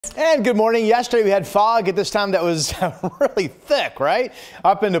And good morning. Yesterday we had fog at this time that was really thick, right?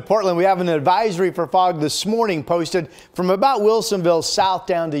 Up into Portland, we have an advisory for fog this morning posted from about Wilsonville south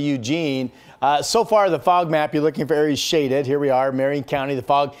down to Eugene. So far, the fog map, you're looking for areas shaded. Here we are, Marion County, the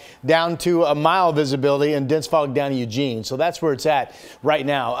fog down to a mile visibility and dense fog down to Eugene. So that's where it's at right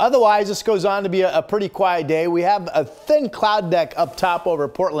now. Otherwise, this goes on to be a pretty quiet day. We have a thin cloud deck up top over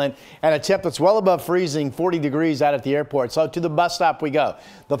Portland and a temp that's well above freezing, 40 degrees out at the airport. So to the bus stop we go.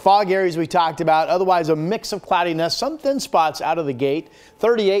 The fog areas we talked about, otherwise a mix of cloudiness, some thin spots out of the gate,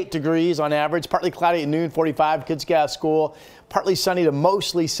 38 degrees on average, partly cloudy at noon, 45, kids get out of school. Partly sunny to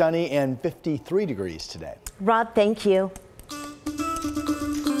mostly sunny and 53 degrees today. Rod, thank you.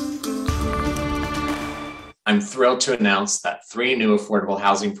 I'm thrilled to announce that 3 new affordable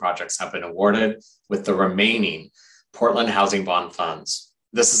housing projects have been awarded with the remaining Portland Housing Bond funds.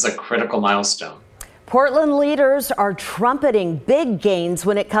 This is a critical milestone. Portland leaders are trumpeting big gains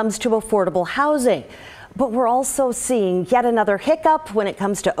when it comes to affordable housing. But we're also seeing yet another hiccup when it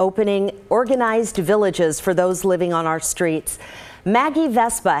comes to opening organized villages for those living on our streets. Maggie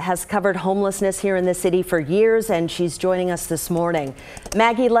Vespa has covered homelessness here in the city for years, and she's joining us this morning.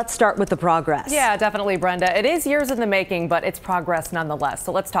 Maggie, let's start with the progress. Yeah, definitely, Brenda. It is years in the making, but it's progress nonetheless.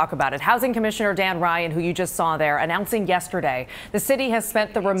 So let's talk about it. Housing Commissioner Dan Ryan, who you just saw there, announcing yesterday the city has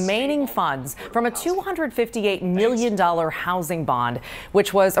spent the remaining funds from a $258 million housing bond,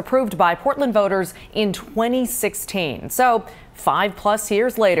 which was approved by Portland voters in 2016. So 5+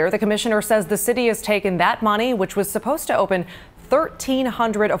 years later, the commissioner says the city has taken that money, which was supposed to open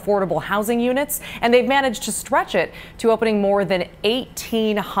 1,300 affordable housing units, and they've managed to stretch it to opening more than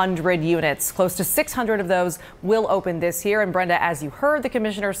 1,800 units. Close to 600 of those will open this year. And Brenda, as you heard, the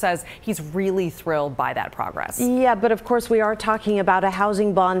commissioner says he's really thrilled by that progress. Yeah, but of course we are talking about a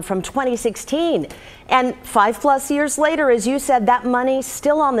housing bond from 2016. And 5+ years later, as you said, that money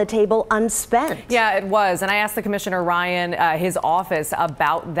still on the table unspent. Yeah, it was. And I asked the Commissioner Ryan, his office,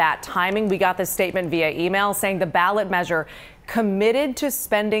 about that timing. We got this statement via email saying the ballot measure committed to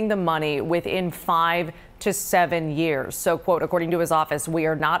spending the money within 5 to 7 years. So, quote, according to his office, we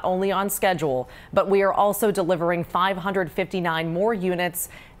are not only on schedule, but we are also delivering 559 more units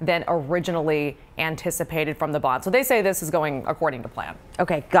than originally anticipated from the bond. So they say this is going according to plan.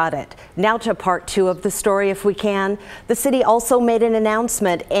 Okay, got it. Now to part 2 of the story, if we can. The city also made an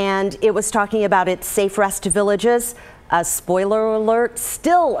announcement, and it was talking about its Safe Rest villages. Spoiler alert,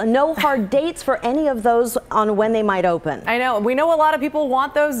 still no hard dates for any of those on when they might open. I know. We know a lot of people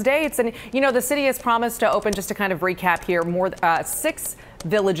want those dates. And, you know, the city has promised to open, just to kind of recap here, 6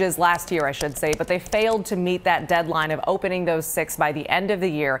 villages last year, I should say, but they failed to meet that deadline of opening those 6 by the end of the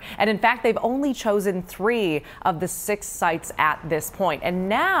year. And in fact, they've only chosen 3 of the 6 sites at this point. And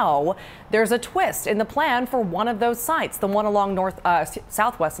now there's a twist in the plan for one of those sites, the one along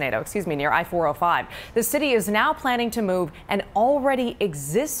southwest NATO, near I-405. The city is now planning to move an already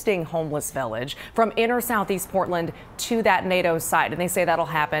existing homeless village from inner southeast Portland to that NATO site. And they say that'll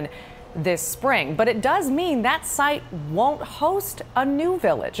happen this spring. But it does mean that site won't host a new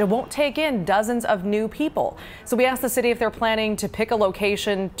village. It won't take in dozens of new people. So we asked the city if they're planning to pick a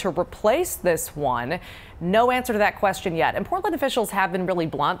location to replace this one. No answer to that question yet. And Portland officials have been really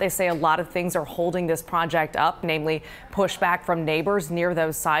blunt. They say a lot of things are holding this project up, namely pushback from neighbors near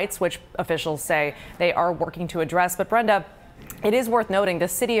those sites, which officials say they are working to address. But Brenda, it is worth noting the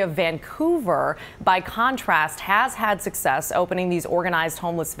city of Vancouver, by contrast, has had success opening these organized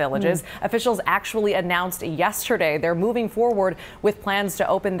homeless villages. Officials actually announced yesterday they're moving forward with plans to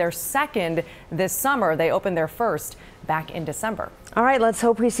open their second this summer. They opened their first back in December. All right, let's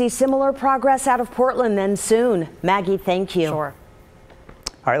hope we see similar progress out of Portland then soon. Maggie, thank you. Sure.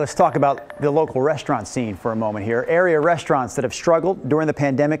 All right, let's talk about the local restaurant scene for a moment here. Area restaurants that have struggled during the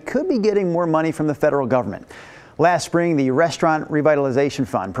pandemic could be getting more money from the federal government. Last spring, the Restaurant Revitalization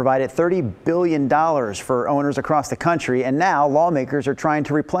Fund provided $30 billion for owners across the country, and now lawmakers are trying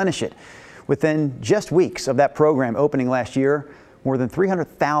to replenish it. Within just weeks of that program opening last year, more than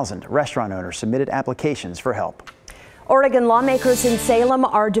 300,000 restaurant owners submitted applications for help. Oregon lawmakers in Salem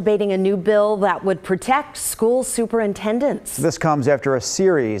are debating a new bill that would protect school superintendents. This comes after a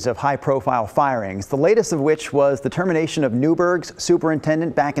series of high-profile firings, the latest of which was the termination of Newburgh's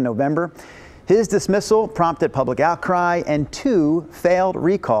superintendent back in November. His dismissal prompted public outcry and 2 failed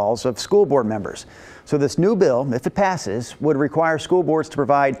recalls of school board members. So this new bill, if it passes, would require school boards to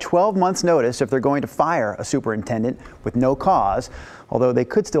provide 12 months notice if they're going to fire a superintendent with no cause, although they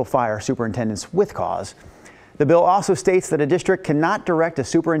could still fire superintendents with cause. The bill also states that a district cannot direct a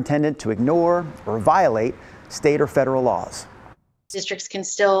superintendent to ignore or violate state or federal laws. Districts can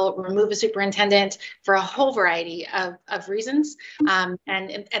still remove a superintendent for a whole variety of reasons. And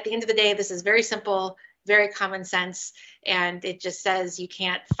at the end of the day, this is very simple, very common sense, and it just says you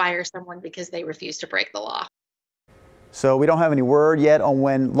can't fire someone because they refuse to break the law. So we don't have any word yet on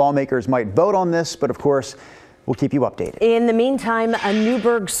when lawmakers might vote on this, but of course, we'll keep you updated. In the meantime, a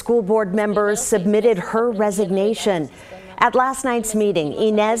Newburgh school board member submitted her resignation. At last night's meeting,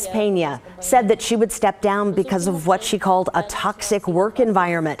 Inez Pena said that she would step down because of what she called a toxic work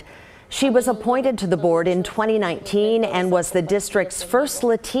environment. She was appointed to the board in 2019 and was the district's first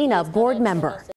Latina board member.